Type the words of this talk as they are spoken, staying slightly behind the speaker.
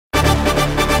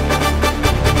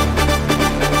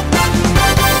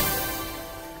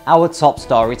Our top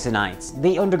story tonight: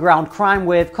 the underground crime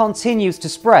wave continues to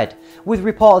spread, with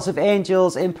reports of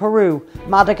angels in Peru,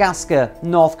 Madagascar,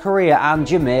 North Korea and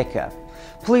Jamaica.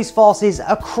 Police forces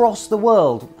across the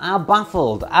world are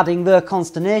baffled, adding their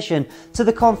consternation to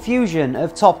the confusion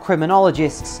of top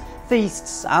criminologists,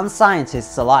 theists and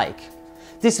scientists alike.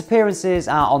 Disappearances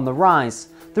are on the rise,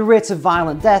 the rate of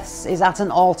violent deaths is at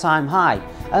an all-time high,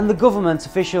 and the government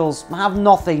officials have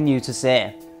nothing new to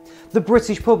say. The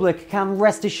British public can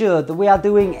rest assured that we are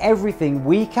doing everything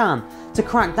we can to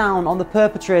crack down on the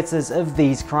perpetrators of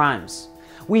these crimes.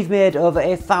 We've made over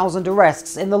 1,000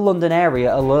 arrests in the London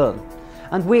area alone,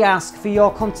 and we ask for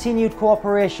your continued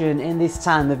cooperation in this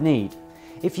time of need.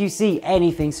 If you see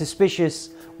anything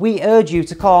suspicious, we urge you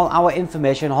to call our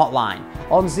information hotline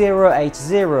on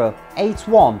 080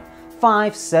 81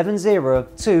 570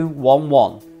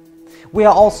 211. We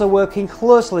are also working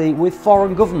closely with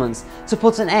foreign governments to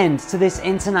put an end to this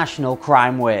international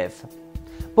crime wave.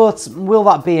 But will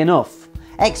that be enough?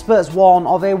 Experts warn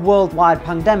of a worldwide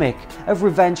pandemic of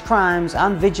revenge crimes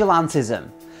and vigilantism.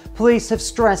 Police have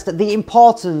stressed the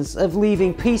importance of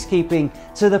leaving peacekeeping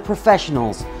to the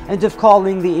professionals and of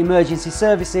calling the emergency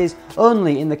services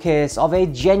only in the case of a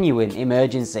genuine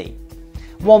emergency.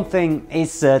 One thing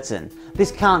is certain: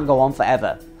 this can't go on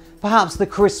forever. Perhaps the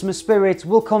Christmas spirit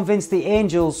will convince the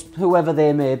angels, whoever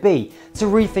they may be, to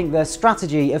rethink their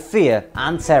strategy of fear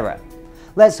and terror.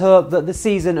 Let's hope that the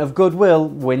season of goodwill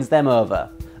wins them over.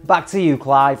 Back to you,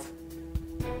 Clive.